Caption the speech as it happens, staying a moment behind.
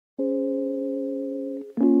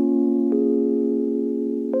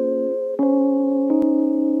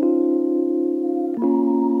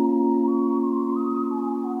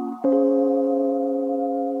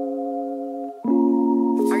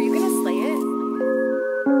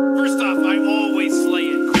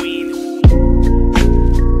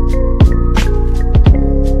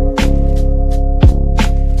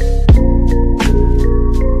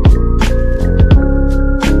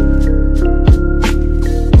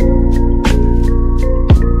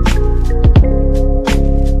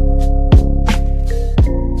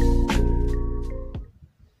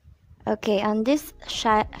Okay, on this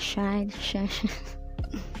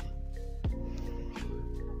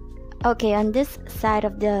okay, on this side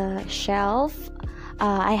of the shelf,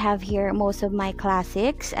 I have here most of my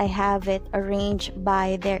classics. I have it arranged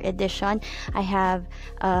by their edition. I have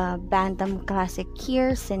Bantam Classic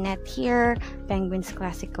here, Cinet here, Penguins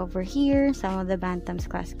Classic over here, some of the Bantams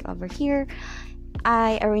Classic over here.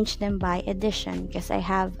 I arranged them by edition because I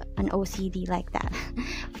have an OCD like that.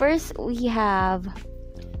 First, we have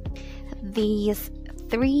these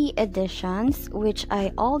 3 editions, which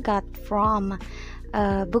I all got from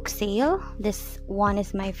book sale. This one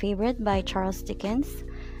is my favorite, by Charles Dickens,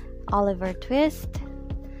 Oliver Twist.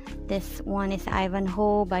 This one is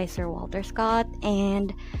Ivanhoe by Sir Walter Scott,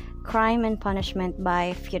 and Crime and Punishment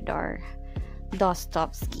by Fyodor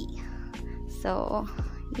Dostoevsky. So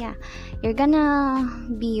yeah, you're gonna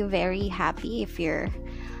be very happy if you're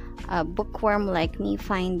a bookworm like me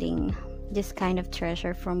finding this kind of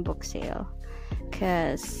treasure from book sale,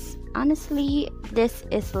 because honestly this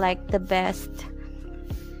is like the best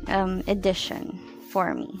edition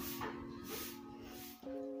for me.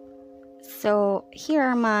 So here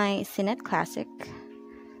are my Cinet Classic.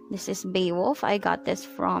 This is Beowulf. I got this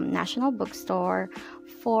from National Bookstore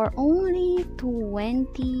for only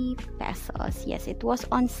 20 pesos. Yes, it was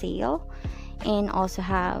on sale. And also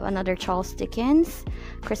have another Charles Dickens,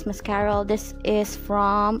 Christmas Carol. This is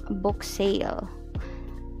from book sale.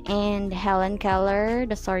 And Helen Keller,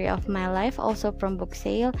 The Story of My Life, also from book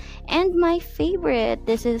sale. And my favorite,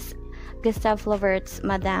 this is Gustave Flaubert's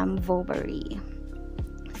Madame Bovary.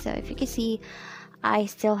 So if you can see, I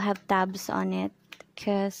still have tabs on it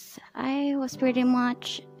because I was pretty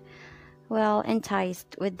much, well,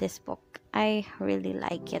 enticed with this book. I really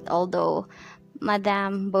like it, although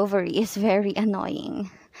Madame Bovary is very annoying.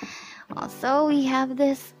 Also, we have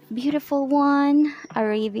this beautiful one,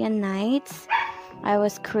 Arabian Nights. I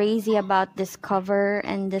was crazy about this cover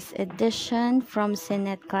and this edition from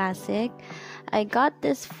Cinet Classic. I got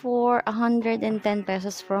this for 110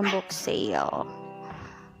 pesos from book sale.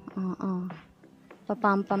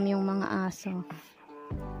 Papampam yung mga aso.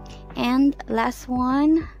 And last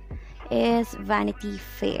one is Vanity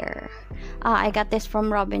Fair. I got this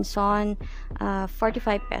from Robinson,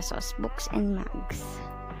 45 pesos, books and mags.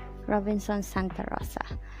 Robinson Santa Rosa.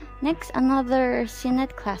 Next, another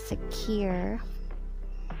Cinet Classic here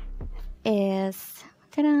is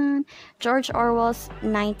George Orwell's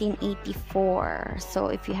 1984. So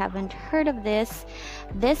if you haven't heard of this,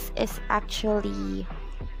 this is actually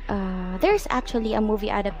there's actually a movie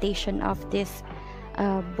adaptation of this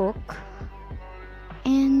book,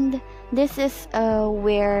 and this is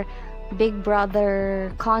where Big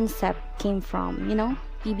Brother concept came from, you know,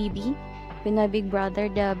 BBB, Pinoy Big Brother,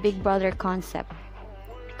 the Big Brother concept.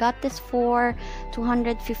 Got this for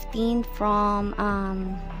 215 from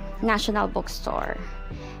National Bookstore.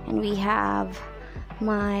 And we have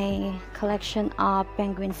my collection of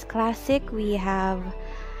Penguins Classic. We have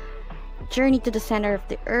Journey to the Center of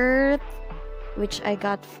the Earth, which I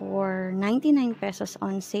got for 99 pesos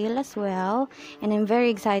on sale as well. And I'm very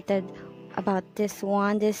excited about this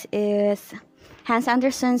one. This is Hans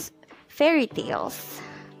Andersen's Fairy Tales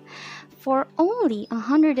for only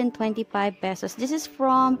 125 pesos. This is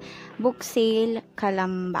from book sale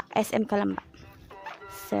Calamba, SM Calamba.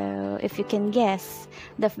 So if you can guess,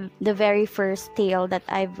 the very first tale that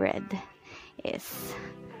I've read is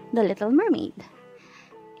The Little Mermaid.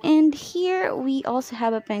 And here we also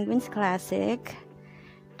have a Penguins Classic,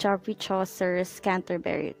 Geoffrey Chaucer's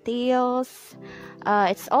Canterbury Tales.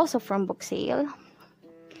 It's also from book sale.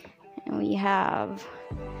 And we have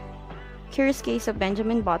Curious Case of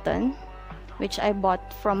Benjamin Button, which I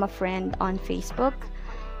bought from a friend on Facebook.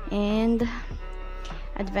 And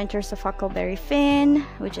Adventures of Huckleberry Finn,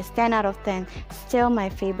 which is 10 out of 10. Still my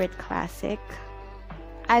favorite classic.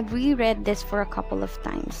 I've reread this for a couple of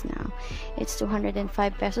times now. It's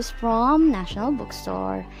 205 pesos from National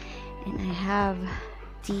Bookstore. And I have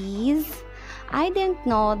these. I didn't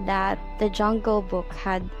know that the Jungle Book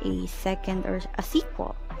had a second or a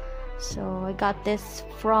sequel. So I got this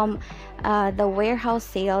from the warehouse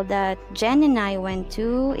sale that Jen and I went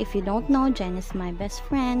to. If you don't know, Jen is my best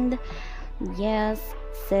friend. Yes,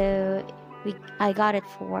 so I got it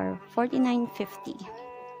for $49.50.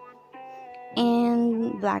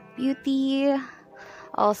 And Black Beauty.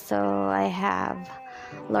 Also, I have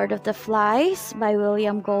Lord of the Flies by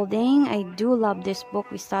William Golding. I do love this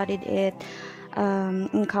book. We studied it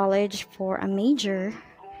in college for a major,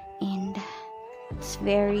 and it's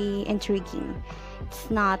very intriguing.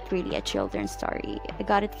 It's not really a children's story. I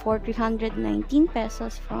got it for 319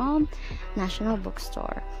 pesos from National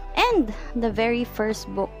Bookstore. And the very first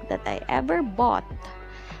book that I ever bought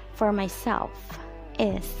for myself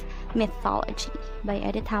is Mythology by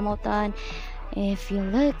Edith Hamilton. If you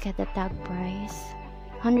look at the tag price,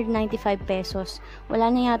 195 pesos.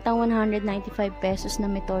 Wala na yata 195 pesos na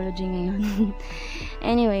Mythology ngayon.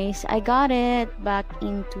 Anyways, I got it back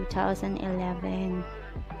in 2011.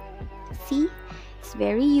 See? It's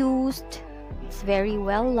very used. It's very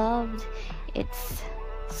well loved. It's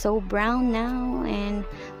so brown now, and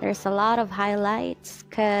there's a lot of highlights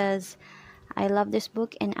because I love this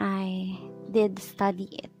book and I did study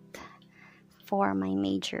it for my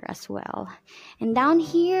major as well. And down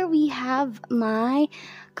here we have my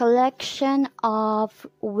collection of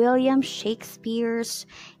William Shakespeare's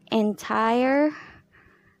entire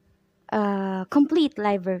complete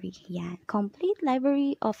library. Yeah, complete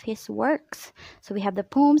library of his works. So we have the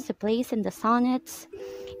poems, the plays, and the sonnets.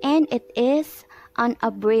 And it is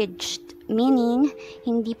unabridged, meaning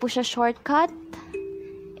hindi po siya shortcut.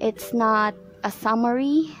 It's not a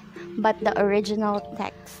summary, but the original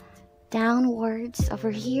text. Downwards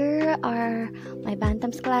over here are my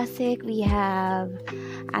Bantam's Classic. We have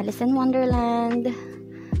Alice in Wonderland.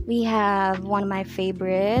 We have one of my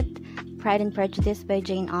favorite, Pride and Prejudice by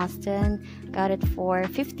Jane Austen. Got it for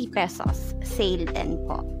 50 pesos. Sale din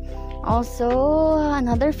po. Also,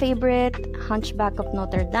 another favorite, Hunchback of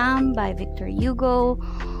Notre Dame by Victor Hugo.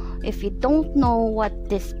 If you don't know what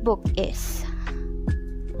this book is,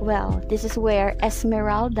 well, this is where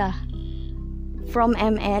Esmeralda from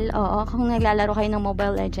ML, kung naglalaro kayo ng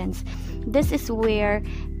Mobile Legends, this is where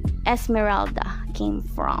Esmeralda came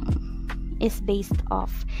from, is based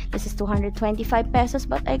off. This is 225 pesos,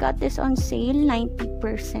 but I got this on sale,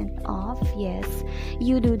 90% off. Yes,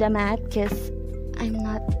 you do the math because I'm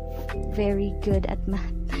not very good at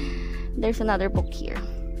math. There's another book here.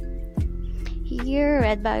 Here,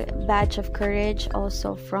 Red Badge of Courage,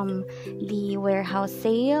 also from the warehouse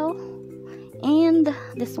sale. And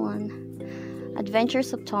this one,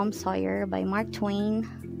 Adventures of Tom Sawyer by Mark Twain.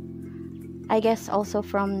 I guess also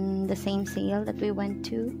from the same sale that we went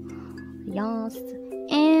to. Yes.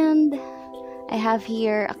 And I have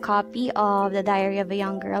here a copy of The Diary of a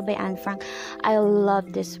Young Girl by Anne Frank. I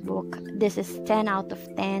love this book. This is 10 out of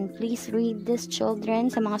 10. Please read this, children,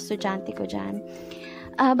 sa mga estudyante ko dyan.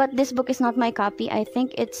 But this book is not my copy. I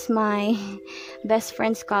think it's my best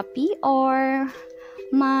friend's copy or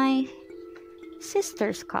my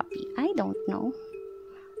sister's copy. I don't know.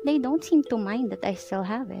 They don't seem to mind that I still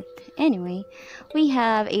have it. Anyway, we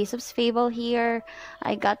have Aesop's Fable here.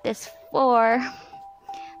 I got this for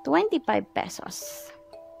 25 pesos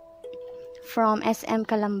from SM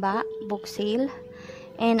Kalamba book sale.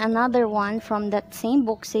 And another one from that same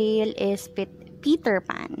book sale is Peter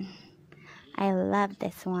Pan. I love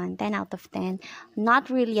this one. 10 out of 10. Not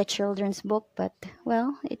really a children's book, but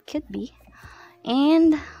well, it could be.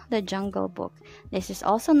 And The Jungle Book. This is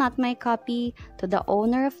also not my copy. To the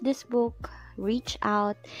owner of this book, reach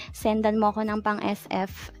out. Sendan mo ko ng pang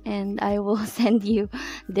SF and I will send you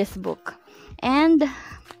this book. And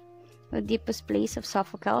Oedipus Place of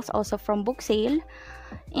Sophocles, also from book sale.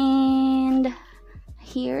 And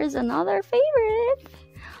here's another favorite,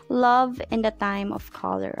 Love in the Time of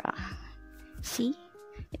Cholera. See,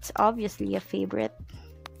 it's obviously a favorite.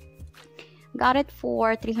 Got it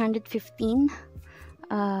for 315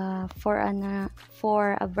 not for a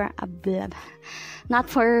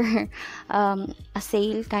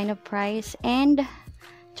sale kind of price. And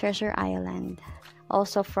Treasure Island,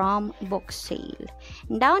 also from book sale.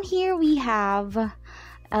 And down here we have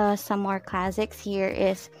some more classics. Here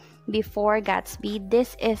is Before Gatsby.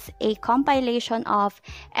 This is a compilation of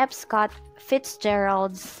F. Scott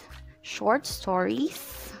Fitzgerald's short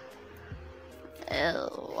stories.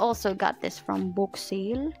 Also got this from book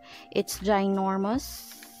sale. It's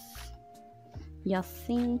ginormous. You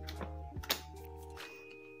see.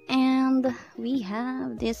 And we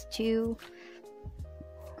have these two,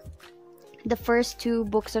 the first two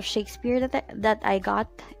books of Shakespeare that I got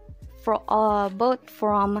for both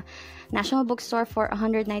from National Bookstore for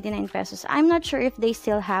 199 pesos. I'm not sure if they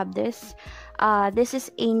still have this. This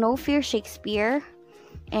is a No Fear Shakespeare.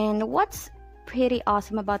 And what's pretty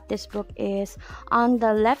awesome about this book is on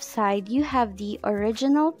the left side you have the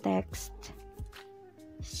original text.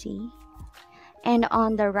 See? And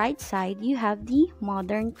on the right side you have the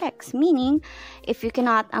modern text, meaning if you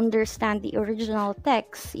cannot understand the original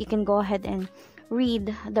text, you can go ahead and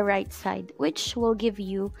read the right side, which will give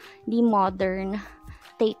you the modern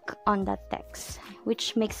take on that text,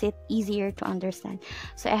 which makes it easier to understand.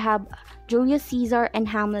 So I have Julius Caesar and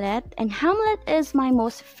Hamlet is my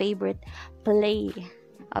most favorite play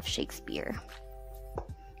of Shakespeare.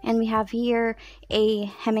 And we have here a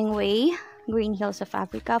Hemingway Green Hills of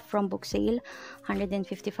Africa from book sale,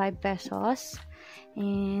 155 pesos.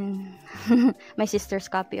 And my sister's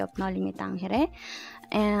copy of No Limitangere.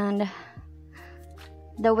 And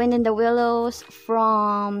The Wind in the Willows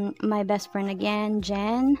from my best friend again,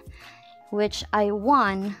 Jen, which I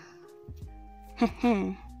won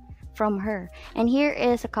from her. And here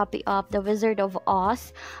is a copy of The Wizard of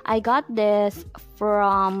Oz. I got this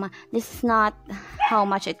from, this is not how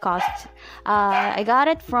much it costs. I got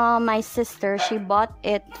it from my sister. She bought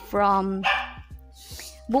it from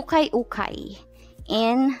Bukay Ukay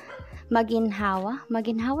in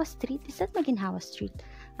Maginhawa Street. Is that Maginhawa Street?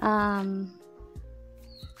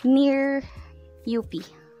 Near UP.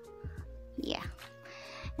 Yeah.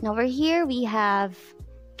 And over here we have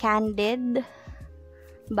Candid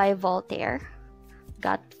by Voltaire.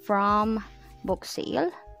 Got from book sale.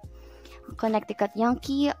 Connecticut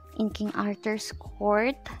Yankee in King Arthur's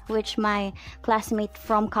Court, which my classmate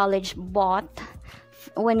from college bought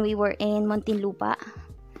when we were in Muntinlupa.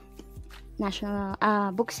 National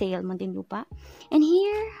book sale, Muntinlupa. And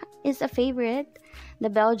here is a favorite, The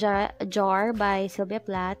Bell Jar by Sylvia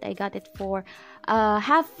Plath. I got it for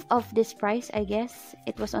half of this price, I guess.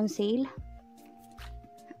 It was on sale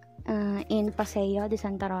in Paseo de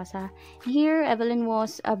Santa Rosa. Here, Evelyn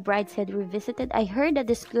was a Brideshead Revisited. I heard that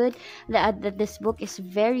that this book is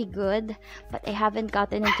very good, but I haven't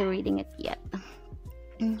gotten into reading it yet.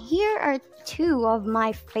 And here are two of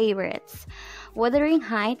my favorites. Wuthering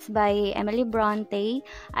Heights by Emily Bronte.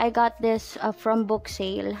 I got this from book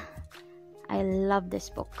sale. I love this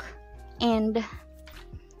book. And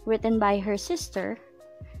written by her sister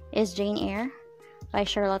is Jane Eyre by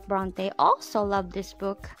Charlotte Bronte. Also love this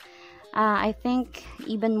book. I think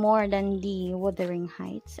even more than the Wuthering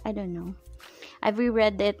Heights. I don't know. I've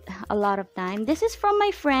reread it a lot of time. This is from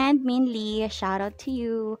my friend Min Lee. Shout out to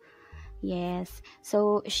you. Yes.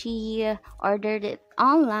 So she ordered it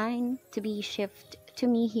online to be shipped to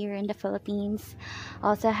me here in the Philippines.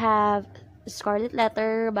 Also have Scarlet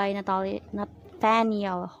Letter by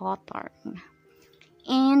Nathaniel Hawthorne.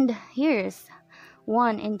 And here's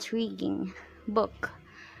one intriguing book.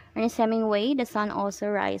 Ernest Hemingway, The Sun Also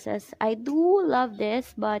Rises. I do love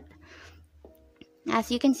this, but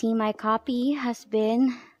as you can see, my copy has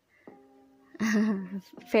been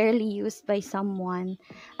fairly used by someone.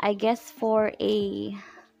 I guess for a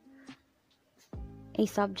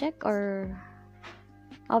subject, or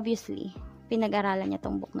obviously, pinag-aralan niya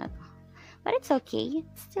tong book na to. But it's okay.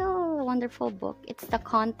 It's still a wonderful book. It's the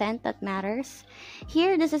content that matters.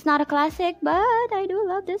 Here, this is not a classic, but I do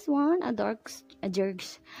love this one. A Dog's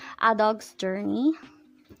Journey.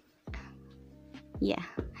 Yeah,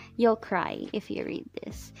 you'll cry if you read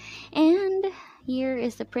this. And here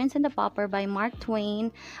is The Prince and the Pauper by Mark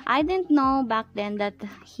Twain. I didn't know back then that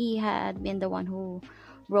he had been the one who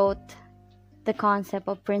wrote the concept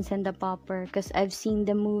of Prince and the Pauper, because I've seen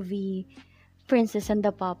the movie Princess and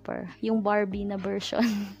the Pauper, yung Barbie na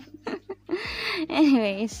version.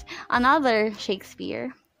 Anyways, another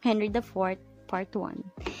Shakespeare, Henry IV, Part 1.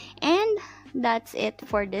 And that's it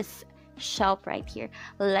for this shelf right here.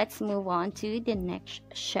 Let's move on to the next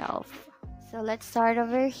shelf. So let's start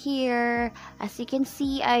over here. As you can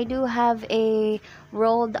see, I do have a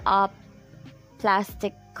rolled up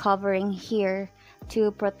plastic covering here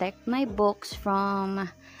to protect my books from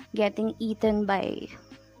getting eaten by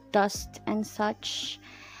dust and such.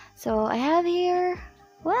 So I have here,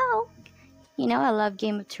 well, you know, I love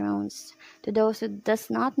Game of Thrones. To those who does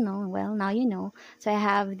not know, well, now you know. So I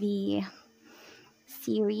have the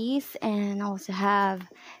series, and also have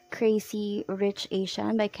Crazy Rich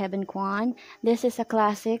Asian by Kevin Kwan. This is a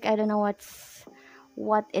classic. I don't know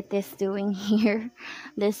what it is doing here.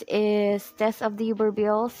 This is Test of the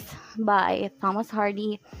Uberbills by Thomas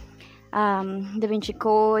Hardy. Da Vinci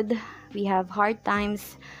Code. We have Hard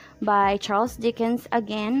Times by Charles Dickens,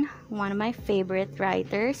 again, one of my favorite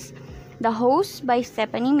writers. The Host by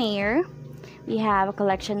Stephanie Meyer. We have a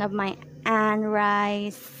collection of my Anne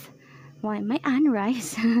Rice. We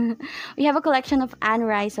have a collection of Anne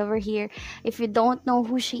Rice over here. If you don't know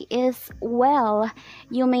who she is, well,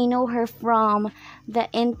 you may know her from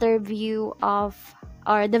the interview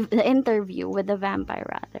the interview with the vampire,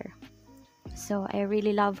 rather. So I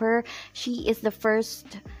really love her. She is the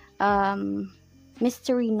first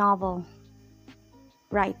mystery novel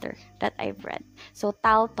writer that I've read. So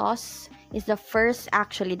Taltos is the first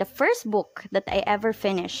book that I ever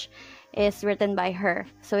finished is written by her.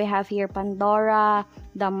 So we have here Pandora,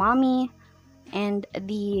 The Mummy, and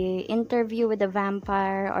the interview with the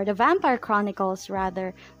vampire, or the Vampire Chronicles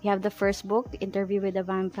rather. We have the first book, Interview with the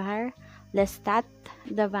Vampire, Lestat,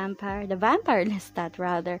 the Vampire Lestat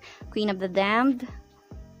rather, Queen of the Damned,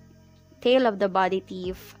 Tale of the Body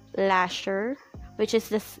Thief, Lasher, which is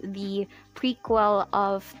the prequel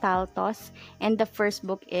of Taltos, and the first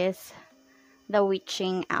book is The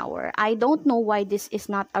Witching Hour. I don't know why this is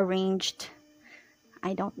not arranged.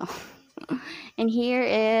 I don't know. And here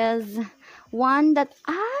is one that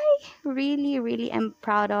I really am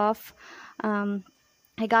proud of.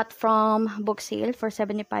 I got from book sale for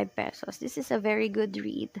 75 pesos. This is a very good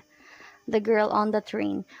read, The Girl on the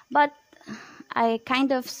Train. But I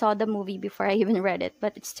kind of saw the movie before I even read it,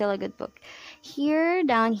 but it's still a good book. Here,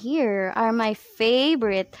 down here, are my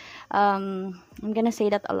favorite. I'm gonna say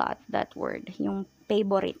that a lot, that word, yung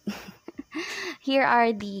favorite. Here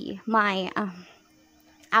are my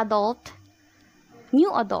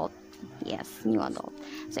new adult. Yes, new adult.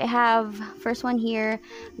 So I have first one here,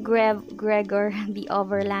 Gregor the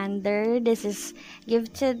Overlander. This is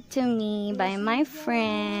gifted to me by my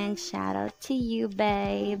friend. Shout out to you,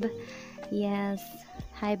 babe. Yes.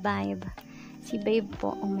 Hi, babe. Si babe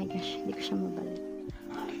po. Oh my gosh, hindi ko siya mabalik.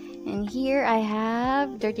 And here I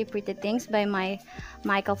have Dirty Pretty Things by my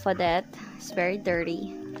Michael Faudet. It's very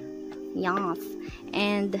dirty. Yes.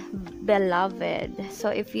 And Beloved. So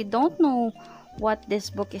if you don't know what this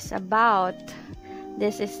book is about,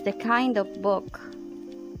 this is the kind of book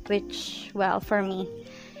which, well, for me,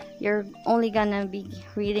 you're only gonna be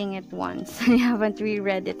reading it once. I haven't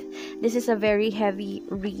reread it. This is a very heavy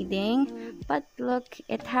reading, but look,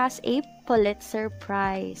 it has a Pulitzer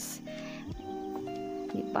Prize.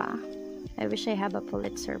 Diba? I wish I have a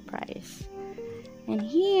Pulitzer Prize. And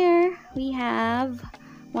here we have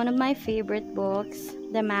one of my favorite books,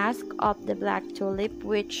 The Mask of the Black Tulip,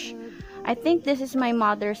 which I think this is my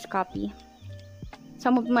mother's copy.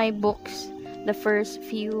 Some of my books, the first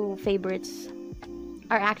few favorites,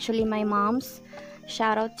 are actually my mom's.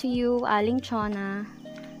 Shout out to you, Aling Chona.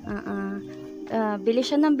 Bili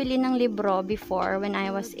siya ng bili ng libro before when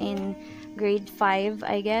I was in grade 5,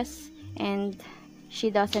 I guess. And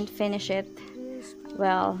she doesn't finish it.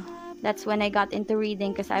 Well, that's when I got into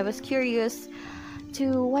reading because I was curious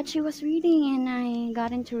to what she was reading, and I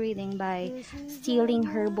got into reading by stealing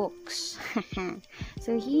her books.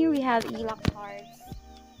 So here we have Elochart's.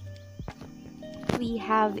 We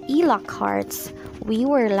have Elochart's We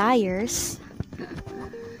Were Liars.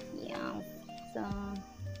 Yeah. So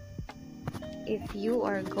if you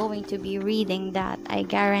are going to be reading that, I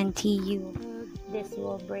guarantee you this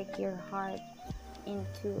will break your heart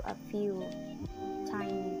into a few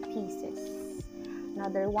tiny pieces.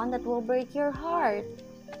 Another one that will break your heart,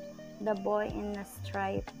 The Boy in the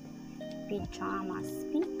Striped Pajamas.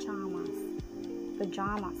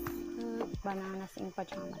 Bananas in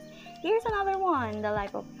pajamas. Here's another one, The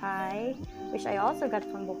Life of Pi, which I also got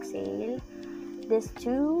from book sale. These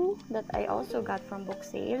two that I also got from book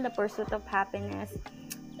sale, The Pursuit of Happiness,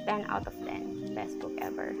 10 out of 10. Best book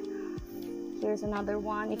ever. Here's another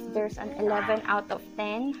one. If there's an 11 out of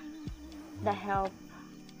 10, The Help.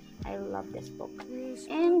 I love this book.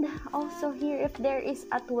 And also here, if there is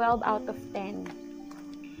a 12 out of 10,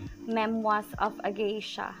 Memoirs of a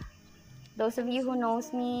Geisha. Those of you who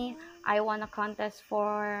knows me, I won a contest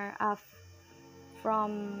for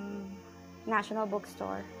from National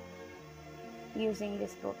Bookstore using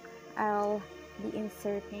this book. I'll be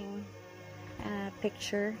inserting a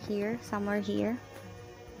picture here, somewhere here.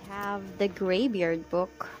 Have The Graybeard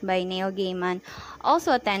book by Neil Gaiman,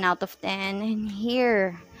 also a 10 out of 10. And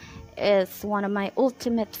here is one of my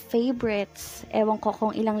ultimate favorites. Ewan ko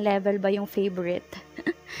kung ilang level ba yung favorite.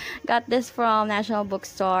 Got this from National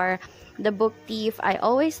Bookstore, The Book Thief. I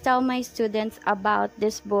always tell my students about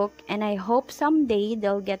this book, and I hope someday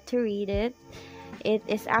they'll get to read it. It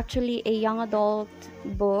is actually a young adult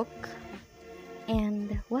book,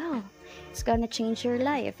 and well, it's gonna change your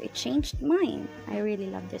life. It changed mine. I really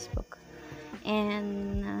love this book.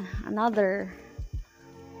 And another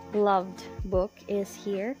loved book is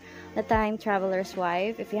here, The Time Traveler's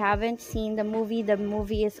Wife. If you haven't seen the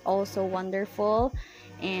movie is also wonderful,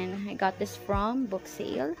 and I got this from book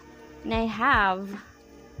sale. And I have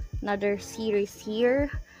another series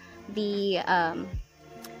here, the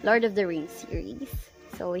Lord of the Rings series.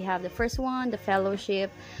 So we have the first one, The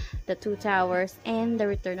Fellowship, The Two Towers, and The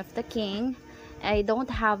Return of the King. I don't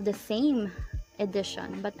have the same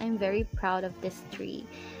edition, but I'm very proud of this three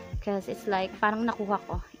because it's like parang nakuha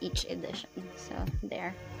ko each edition. So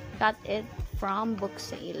there, got it from book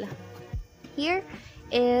sale. Here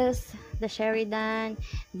is the Sheridan,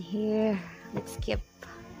 and here, let's skip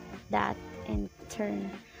that and turn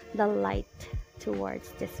the light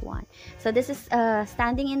towards this one. So this is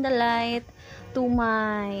Standing in the Light to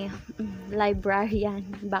my librarian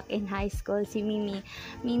back in high school, si Mimi.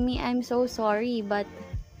 Mimi, I'm so sorry, but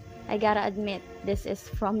I gotta admit, this is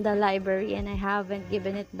from the library and I haven't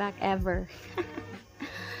given it back ever.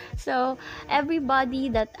 So everybody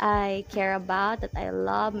that I care about, that I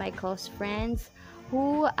love, my close friends,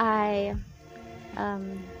 who I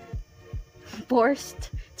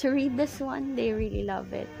forced to read this one, they really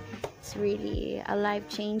love it. It's really a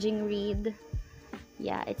life-changing read.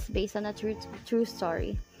 Yeah, it's based on a true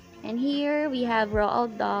story. And here we have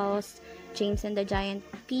Roald Dahl's James and the Giant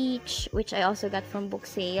Peach, which I also got from book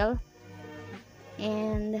sale.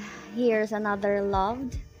 And here's another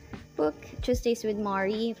loved book, Tuesdays with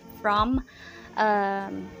Maury, from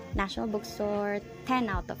National Bookstore, 10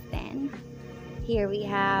 out of 10. Here we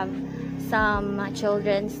have some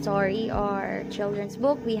children's story or children's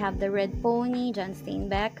book. We have The Red Pony, John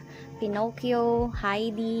Steinbeck, Pinocchio,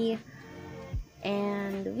 Heidi,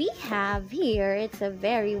 and we have here, it's a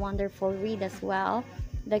very wonderful read as well,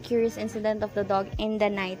 The Curious Incident of the Dog in the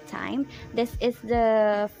Nighttime. This is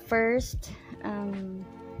the first,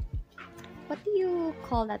 what do you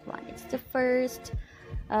call that one? It's the first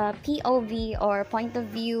POV or point of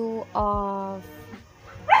view of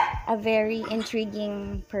a very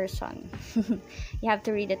intriguing person. You have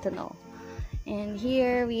to read it to know. And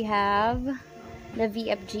here we have the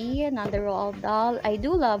VFG, another Roald Dahl. I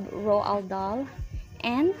do love Roald Dahl.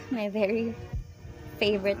 And my very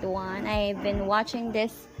favorite one, I've been watching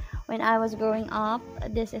this when I was growing up.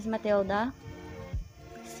 This is Matilda.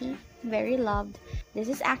 See, very loved. This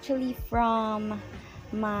is actually from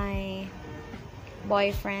my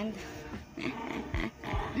boyfriend.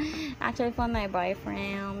 Actually from my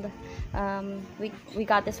boyfriend. We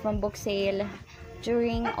got this from book sale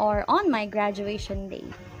during or on my graduation day.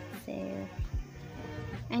 So,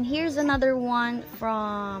 and here's another one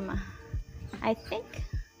from, I think,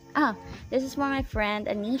 this is from my friend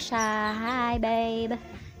Anisha. Hi babe,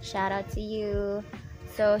 shout out to you.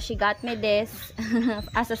 So she got me this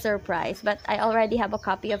as a surprise, but I already have a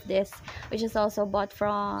copy of this, which is also bought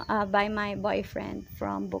from by my boyfriend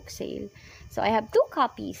from book sale. So I have 2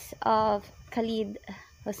 copies of Khalid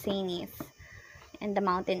Hosseini's and the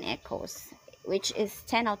Mountain Echoes, which is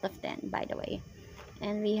 10 out of 10 by the way.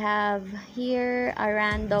 And we have here a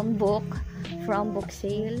random book from book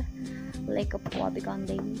sale, Lake of Wabigon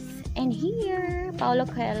Days. And here, Paulo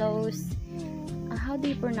Coelho's, how do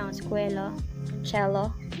you pronounce Coelho?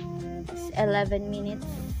 Cello. It's 11 minutes.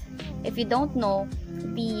 If you don't know,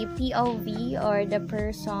 the POV or the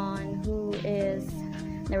person who is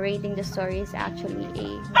narrating the story is actually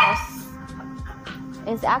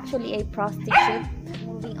a prostitute.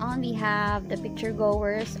 Moving on, we have The Picture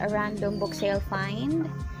Goers, a random book sale find.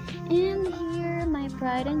 And here, my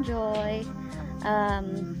pride and joy,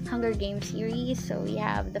 Hunger Games series. So we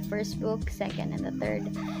have the first book, second, and the third.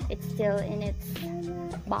 It's still in its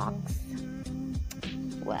box.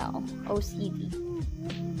 Well, OCD.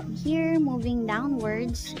 Here, moving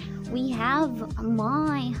downwards, we have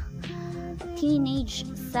my teenage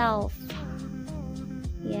self.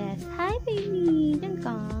 Yes, hi baby, dyan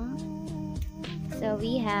ka. So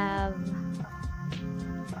we have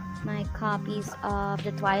my copies of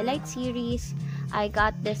the Twilight series. I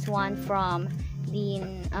got this one from the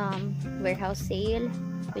warehouse sale,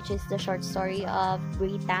 which is the short story of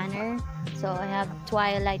Brie Tanner. So I have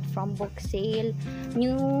Twilight from book sale.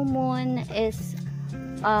 New Moon is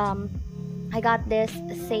I got this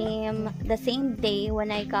the same day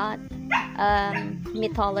when I got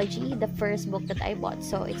Mythology, the first book that I bought.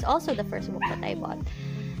 So it's also the first book that I bought.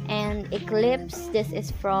 And Eclipse, this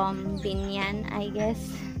is from Binyan, I guess.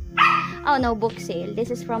 Oh no, book sale. This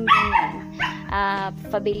is from Binyan.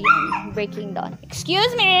 Pavilion, Breaking Dawn.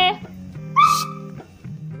 Excuse me!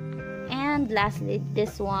 And lastly,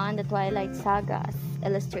 this one, the Twilight Sagas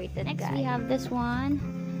illustrated guide. Next, we have this one.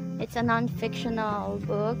 It's a non-fictional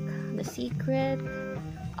book, The Secret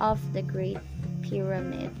of the Great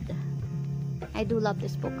Pyramid. I do love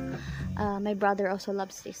this book. My brother also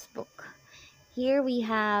loves this book. Here we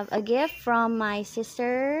have a gift from my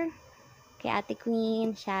sister, Ate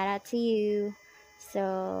Queen. Shout out to you.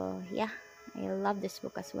 So yeah, I love this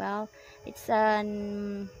book as well. It's a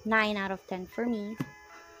 9 out of 10 for me.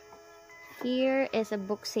 Here is a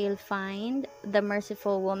book sale find, The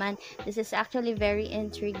Merciful Woman. This is actually very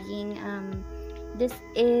intriguing. This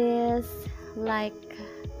is like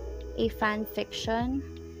a fan fiction,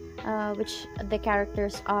 which the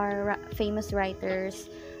characters are famous writers.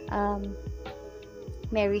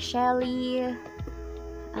 Mary Shelley.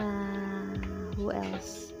 Who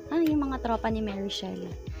else? Yung mga tropa ni Mary Shelley.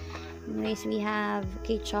 Anyways, we have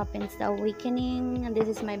Kate Chopin's The Awakening. And this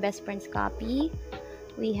is my best friend's copy.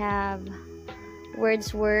 We have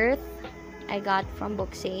Wordsworth, I got from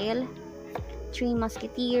book sale. Three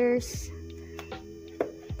Musketeers,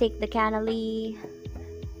 Take the Cannoli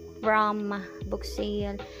from book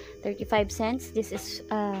sale, 35 cents. This is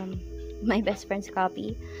my best friend's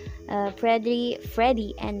copy. Freddy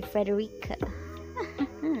and Frederica.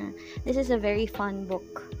 This is a very fun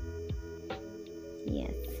book.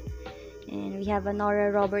 Yes. And we have a Nora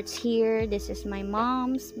Roberts here. This is my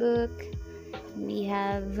mom's book. We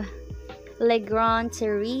have Legrand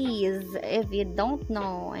Therese. If you don't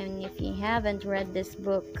know and if you haven't read this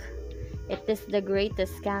book, it is the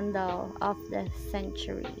greatest scandal of the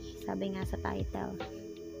century, sabi nga sa title.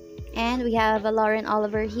 And we have a Lauren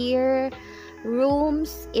Oliver here.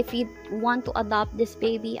 Rooms. If you want to adopt this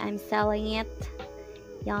baby, I'm selling it.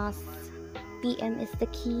 Yes. PM is the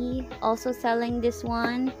key. Also selling this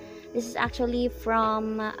one. This is actually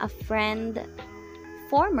from a friend,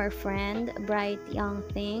 former friend, Bright Young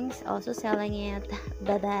Things. Also selling it.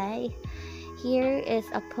 Bye-bye. Here is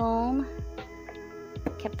a poem,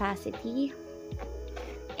 Capacity,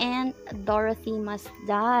 and Dorothy Must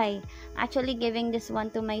Die. Actually giving this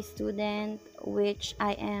one to my student, which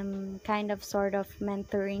I am kind of sort of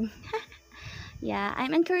mentoring. Yeah,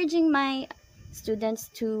 I'm encouraging my students,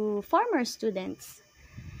 to former students,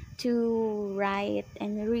 to write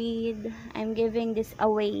and read. I'm giving this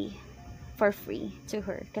away for free to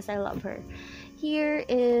her because I love her. Here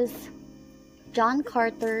is John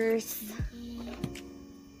Carter's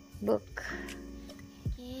book.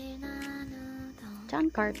 John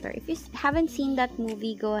Carter. If you haven't seen that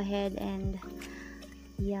movie, go ahead and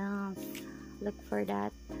yes, look for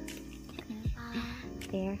that.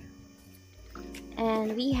 There.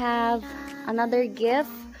 And we have another gift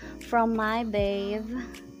from my babe,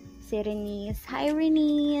 si Renise. Hi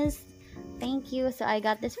Renise, thank you. So I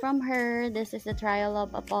got this from her. This is the Trial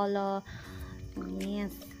of Apollo.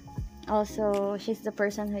 Yes. Also, she's the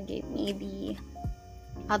person who gave me the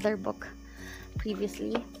other book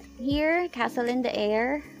previously. Here, Castle in the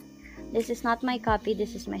Air. This is not my copy.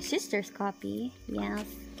 This is my sister's copy. Yes,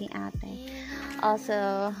 the ate.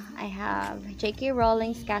 Also, I have J.K.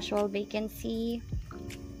 Rowling's Casual Vacancy,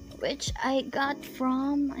 which I got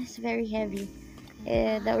from, it's very heavy.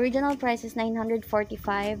 The original price is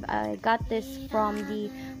 $945. I got this from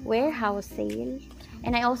the warehouse sale,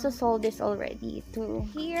 and I also sold this already too.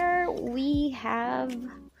 Here we have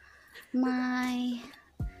my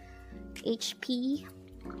HP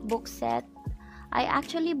book set. I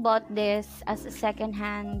actually bought this as a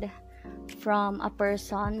second-hand from a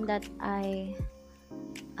person that I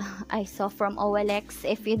saw from OLX.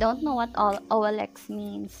 If you don't know what OLX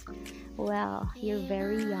means, well, you're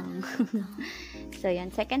very young. So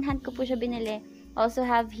yan, second-hand ko po siya binili. Also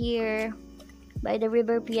have here By the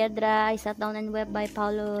River Piedra, I Sat Down and Wept by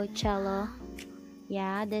Paulo Coelho.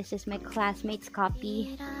 Yeah, this is my classmate's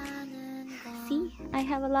copy. See, I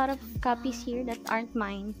have a lot of copies here that aren't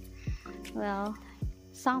mine. Well,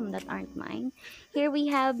 some that aren't mine. Here we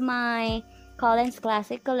have my Collins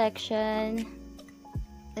Classic Collection.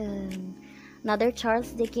 Another Charles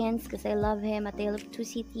Dickens, because I love him. A Tale of Two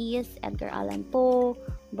Cities. Edgar Allan Poe.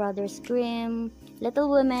 Brothers Grimm. Little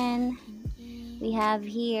Women. We have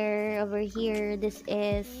here, over here, this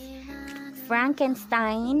is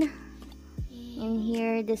Frankenstein. In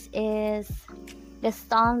here, this is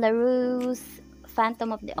Gaston Leroux's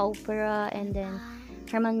Phantom of the Opera, and then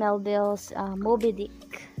Herman Melville's Moby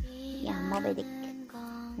Dick. Yeah, Moby Dick.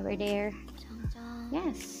 Over there.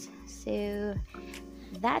 Yes. So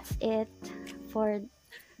that's it for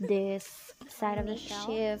this side of the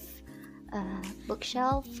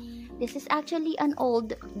bookshelf. This is actually an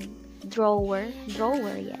old drawer,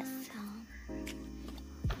 yes,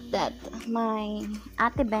 that my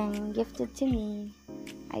ate Beng gifted to me.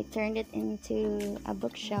 I turned it into a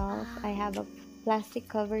bookshelf. I have a plastic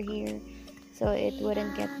cover here so it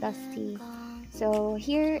wouldn't get dusty. So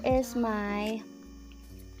here is my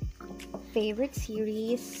favorite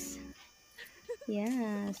series.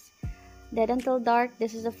 Yes, Dead Until Dark.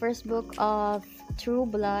 This is the first book of True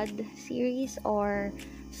Blood series, or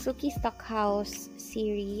Suki Stockhouse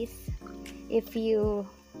series. If you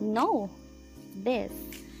know this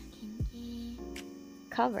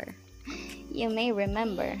cover, you may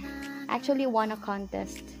remember I actually won a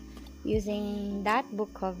contest using that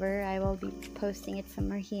book cover. I will be posting it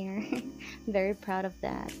somewhere here. Very proud of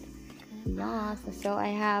that. Yes, so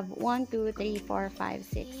I have 1, 2, 3, 4, 5,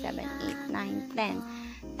 6, 7, 8, 9, 10.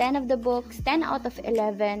 10 of the books, 10 out of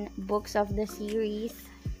 11 books of the series.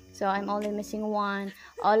 So I'm only missing one.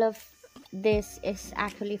 All of this is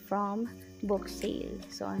actually from book sale.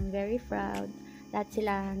 So I'm very proud that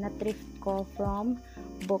sila na-thrift ko from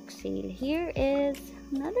book sale. Here is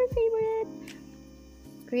another favorite,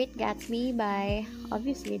 Great Gatsby by,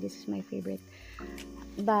 obviously this is my favorite,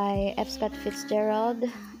 by F. Scott Fitzgerald.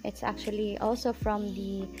 It's actually also from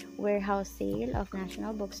the warehouse sale of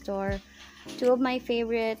National Bookstore. Two of my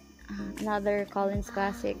favorite, another Collins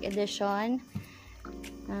Classic edition,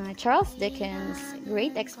 Charles Dickens,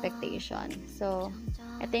 Great Expectation. So,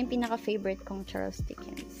 ito yung pinaka-favorite kong Charles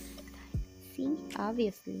Dickens. See?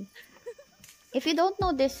 Obviously. If you don't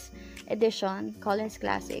know this edition, Collins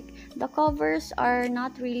Classic, the covers are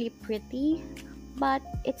not really pretty, but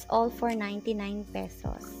it's all for 99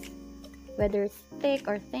 pesos. Whether it's thick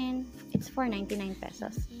or thin, it's for 99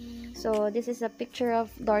 pesos. So this is a picture of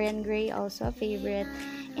Dorian Gray, also a favorite,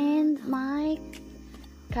 and my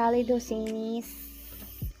Khalid Hosseini's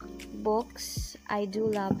books. I do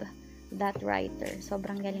love that writer.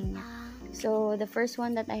 Sobrang galing niya. So the first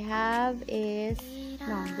one that I have is,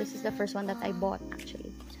 no, this is the first one that I bought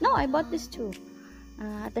actually. No, I bought this too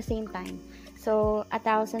at the same time. So A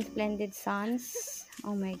Thousand Splendid Suns.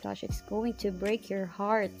 Oh my gosh, it's going to break your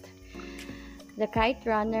heart. The Kite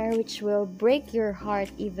Runner, which will break your heart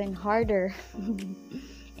even harder.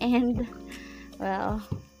 And well,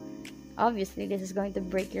 obviously this is going to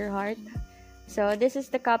break your heart. So this is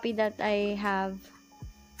the copy that I have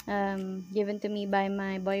given to me by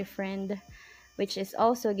my boyfriend, which is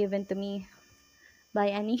also given to me by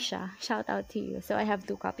Anisha. Shout out to you. So I have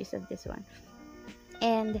 2 copies of this one.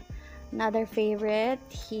 And another favorite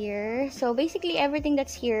here. So basically everything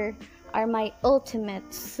that's here are my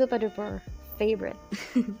ultimate super duper favorite.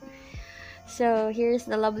 So here's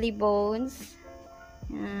The Lovely Bones.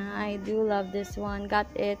 I do love this one. Got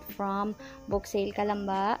it from Book Sale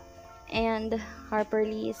Kalamba. And Harper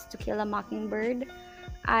Lee's To Kill a Mockingbird.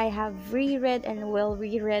 I have reread and will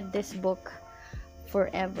reread this book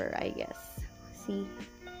forever, I guess. See,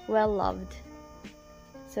 well loved.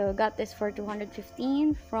 So got this for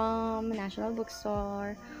 215 from National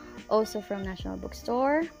Bookstore. Also from National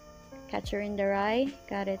Bookstore. Catcher in the Rye,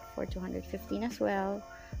 got it for 215 as well.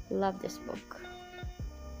 Love this book.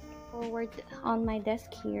 Forward on my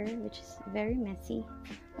desk here, which is very messy,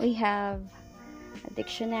 we have a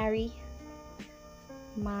dictionary.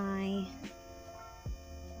 My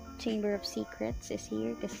Chamber of Secrets is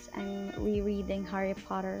here because I'm rereading Harry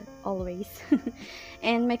Potter always.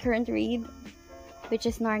 And my current read, which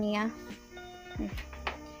is Narnia.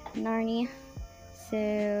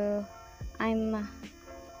 So I'm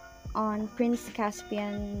on Prince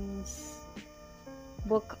Caspian's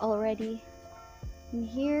book already. And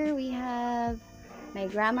here we have my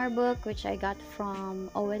grammar book, which I got from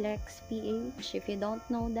OLX PH. If you don't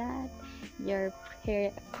know that, you're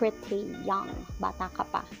pretty young. Bata ka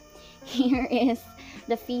pa. Here is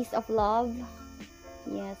The Feast of Love.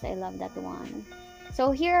 Yes, I love that one.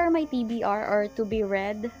 So here are my TBR, or to be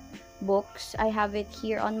read books. I have it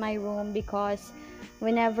here on my room because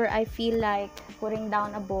whenever I feel like putting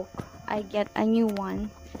down a book, I get a new one.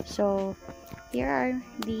 So here are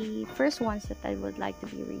the first ones that I would like to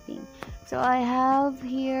be reading. So I have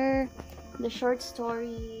here the short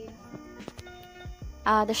story,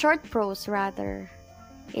 the short prose rather.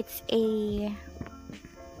 It's a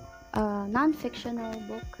non-fictional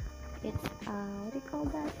book. It's what do you call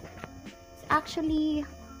that? It's actually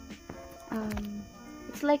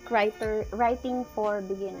it's like writing for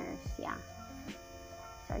beginners. Yeah.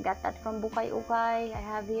 So I got that from Bukay Ukay. I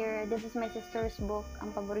have here, this is my sister's book,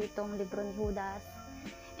 ang paboritong libro ni Judas.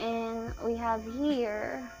 And we have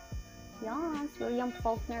here, yes, William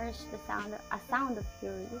Faulkner's A Sound of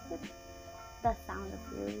Fury. Is it The Sound of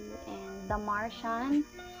Fury? And The Martian,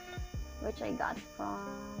 which I got from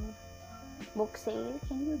Book Sale.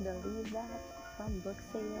 Can you believe that? From Book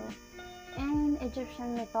Sale. And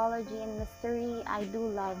Egyptian Mythology and Mystery. I do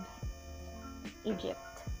love Egypt.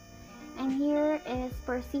 And here is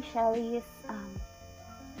Percy Shelley's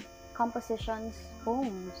compositions,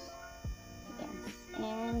 poems. Yes.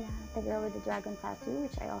 And The Girl with the Dragon Tattoo,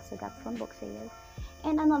 which I also got from Book Sale.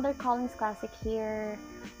 And another Collins classic here,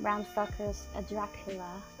 Bram Stoker's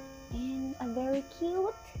Dracula. And a very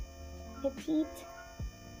cute, petite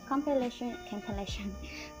compilation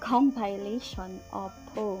of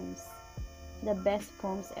poems. The best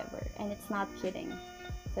poems ever. And it's not kidding.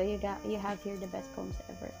 So you have here the best poems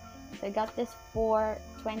ever. So I got this for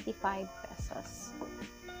 25 pesos.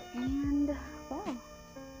 And well,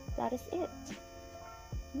 that is it.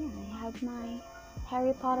 Yeah, I have my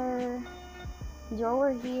Harry Potter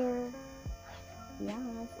drawer here. Yes,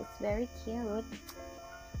 it's very cute.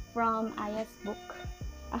 From Aya's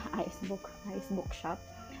Bookshop.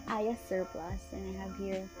 Aya's Surplus. And I have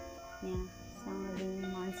here, yeah, some of the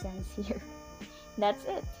nonsense here. That's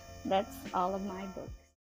it. That's all of my books.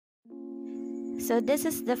 So this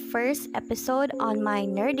is the first episode on my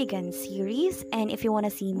Nerdigan series, and if you want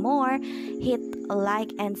to see more, hit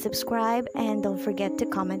like and subscribe, and don't forget to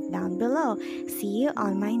comment down below. See you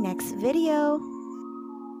on my next video.